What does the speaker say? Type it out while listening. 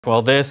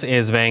Well, this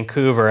is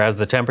Vancouver, as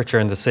the temperature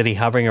in the city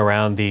hovering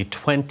around the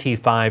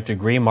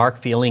 25-degree mark,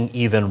 feeling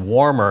even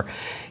warmer.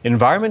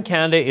 Environment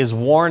Canada is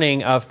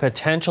warning of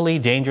potentially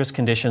dangerous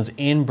conditions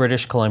in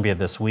British Columbia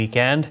this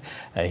weekend.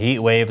 A heat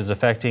wave is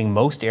affecting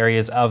most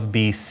areas of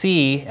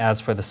BC. As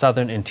for the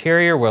southern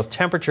interior, where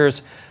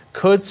temperatures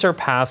could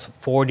surpass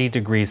 40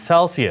 degrees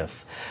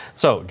Celsius.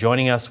 So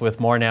joining us with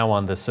more now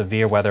on the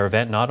severe weather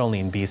event, not only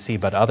in BC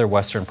but other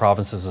western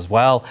provinces as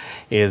well,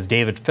 is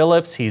David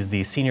Phillips. He's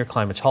the senior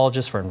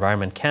climatologist for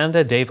Environment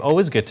Canada. Dave,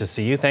 always good to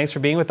see you. Thanks for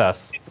being with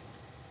us.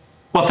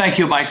 Well, thank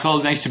you,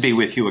 Michael. Nice to be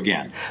with you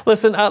again.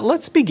 Listen,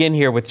 let's begin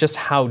here with just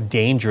how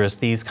dangerous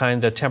these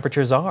kind of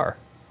temperatures are.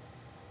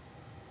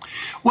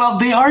 Well,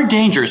 they are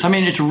dangerous. I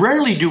mean, it's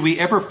rarely do we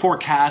ever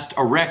forecast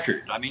a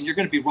record. I mean, you're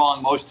going to be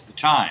wrong most of the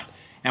time.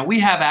 And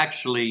we have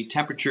actually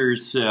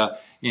temperatures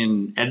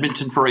in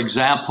Edmonton, for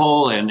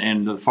example,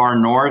 and the far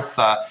north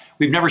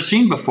we've never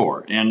seen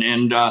before, and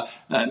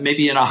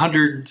maybe in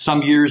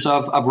 100-some years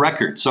of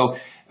records. So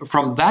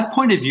from that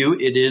point of view,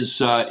 it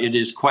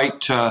is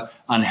quite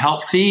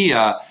unhealthy,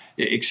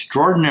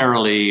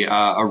 extraordinarily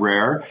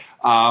rare.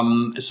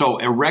 So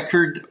a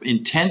record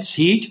intense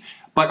heat,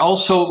 but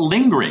also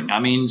lingering. I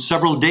mean,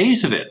 several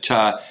days of it.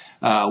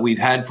 We've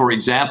had, for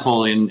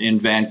example, in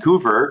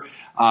Vancouver,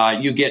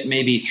 you get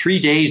maybe 3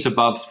 days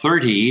above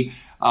 30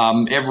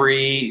 or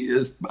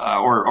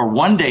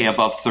 1 day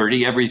above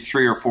 30 every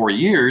 3 or 4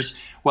 years.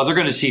 Well, they're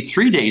going to see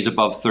 3 days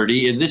above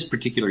 30 in this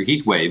particular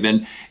heat wave,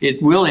 and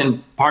it will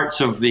in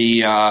parts of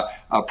the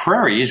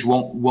prairies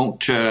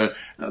won't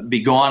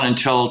be gone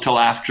until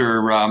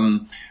after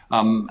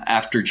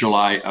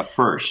July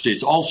 1st.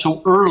 It's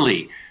also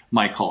early,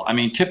 Michael. I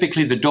mean,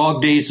 typically the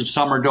dog days of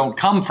summer don't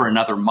come for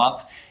another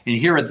month. And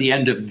here at the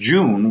end of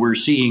June, we're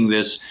seeing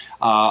this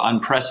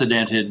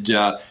unprecedented,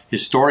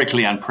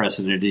 historically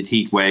unprecedented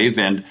heat wave,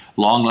 and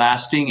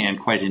long-lasting and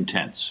quite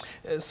intense.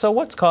 So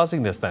what's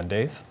causing this then,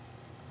 Dave?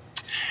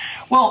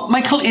 Well,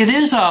 Michael, it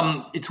is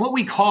it's what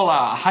we call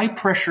a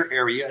high-pressure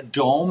area, a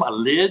dome, a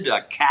lid,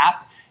 a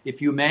cap,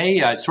 if you may.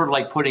 It's sort of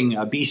like putting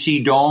a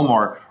BC Dome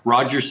or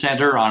Rogers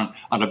Centre on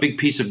a big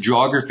piece of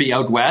geography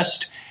out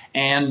west.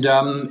 And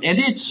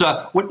it's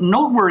what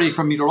noteworthy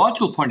from a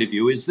meteorological point of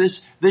view is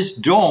this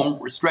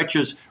dome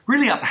stretches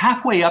really up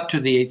halfway up to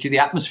the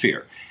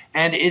atmosphere,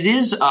 and it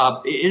is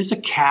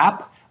a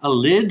cap, a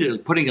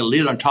lid, putting a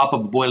lid on top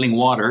of boiling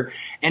water,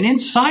 and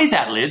inside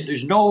that lid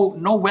there's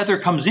no weather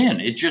comes in.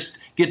 It just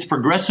gets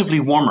progressively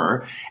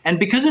warmer, and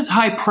because it's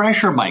high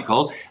pressure,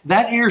 Michael,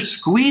 that air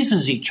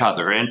squeezes each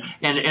other, and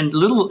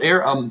little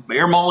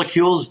air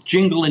molecules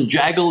jingle and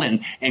jaggle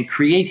and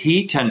create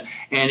heat, and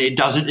it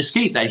doesn't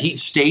escape. That heat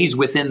stays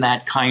within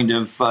that kind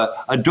of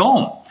a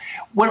dome.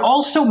 What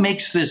also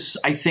makes this,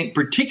 I think,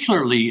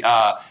 particularly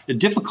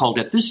difficult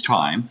at this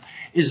time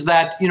is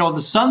that, you know, the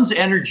sun's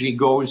energy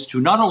goes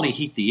to not only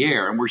heat the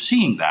air, and we're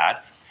seeing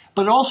that,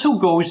 but it also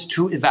goes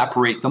to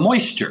evaporate the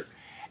moisture.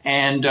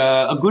 And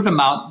a good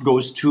amount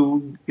goes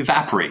to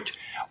evaporate.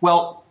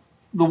 Well,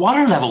 the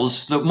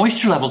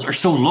moisture levels are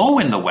so low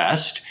in the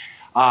west.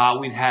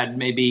 We've had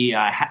maybe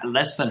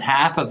less than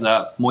half of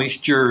the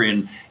moisture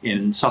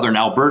in southern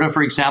Alberta,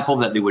 for example,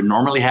 that they would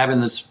normally have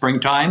in the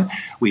springtime.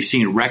 We've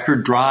seen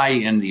record dry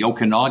in the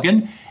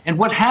Okanagan. And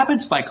what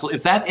happens, Michael,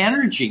 if that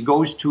energy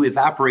goes to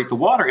evaporate the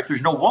water, if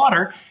there's no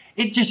water,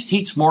 it just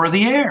heats more of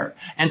the air.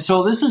 And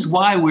so this is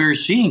why we're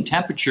seeing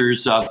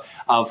temperatures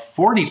of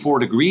 44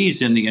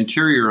 degrees in the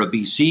interior of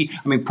BC.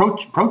 I mean,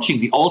 approaching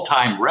the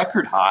all-time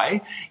record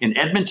high. In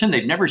Edmonton,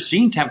 they've never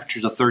seen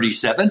temperatures of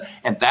 37,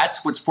 and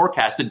that's what's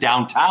forecasted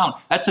downtown.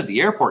 That's at the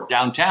airport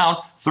downtown,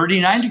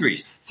 39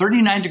 degrees.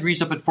 39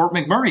 degrees up at Fort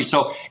McMurray.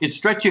 So it's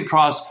stretching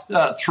across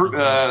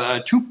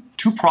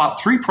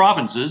three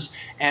provinces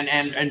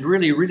and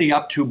really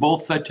up to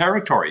both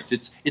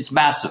territories. It's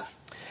massive.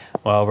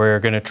 Well, we're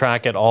going to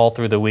track it all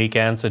through the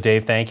weekend. So,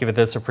 Dave, thank you for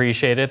this.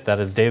 Appreciate it. That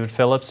is David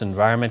Phillips,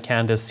 Environment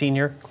Canada's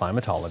senior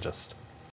climatologist.